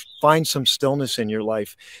 Just find some stillness in your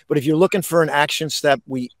life. But if you're looking for an action step,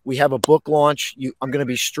 we have a book launch. I'm going to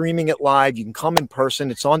be streaming it live. You can come in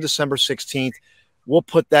person. It's on December 16th. We'll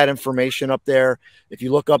put that information up there. If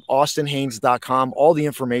you look up austinhaynes.com, all the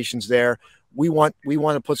information's there. We want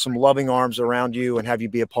to put some loving arms around you and have you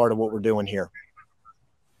be a part of what we're doing here.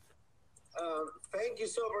 Thank you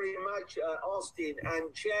so very much, Austin.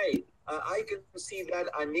 And Jay, I can see that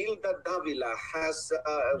Anilda Davila has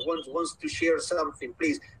wants to share something,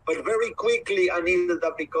 please. But very quickly,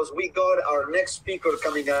 Anilda, because we got our next speaker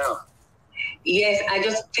coming out. Yes,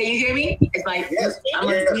 can you hear me? Yes, I'm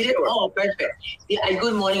unmuted. Sure. Oh, perfect. Yeah,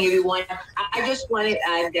 good morning, everyone. I just wanted to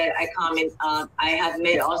add that I comment. I have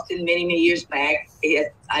met Austin many years back.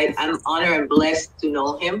 I'm honored and blessed to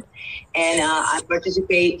know him. And I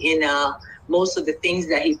participate in most of the things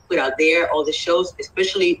that he put out there, all the shows,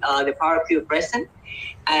 especially the Power of Pure Presence.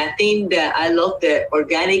 I think that I love the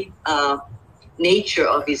organic nature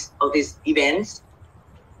of his events.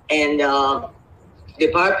 And the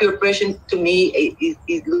Power of Pure Presence, to me,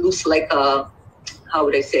 it looks like how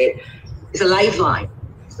would I say it? It's a lifeline.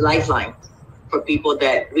 It's a lifeline for people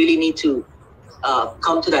that really need to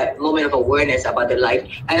come to that moment of awareness about their life.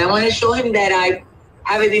 And I want to show him that I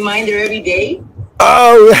have a reminder every day.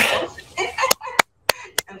 Oh,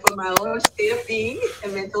 And for my own state of being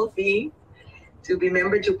and mental being, to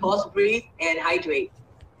remember to pause, breathe, and hydrate.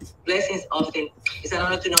 Blessings, Austin. It's an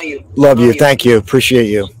honor to know you. love you. Thank you. Appreciate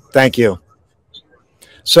you. Thank you.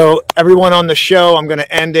 So everyone on the show, I'm going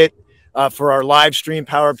to end it for our live stream,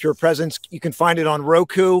 Power of Pure Presence. You can find it on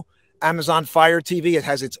Roku, Amazon Fire TV. It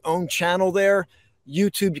has its own channel there.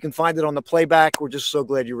 YouTube, you can find it on the playback. We're just so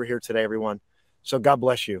glad you were here today, everyone. So God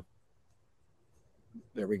bless you.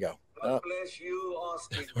 There we go. God bless you,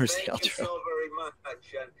 Austin. Where's Thank the you outro? so very much.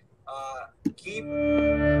 And keep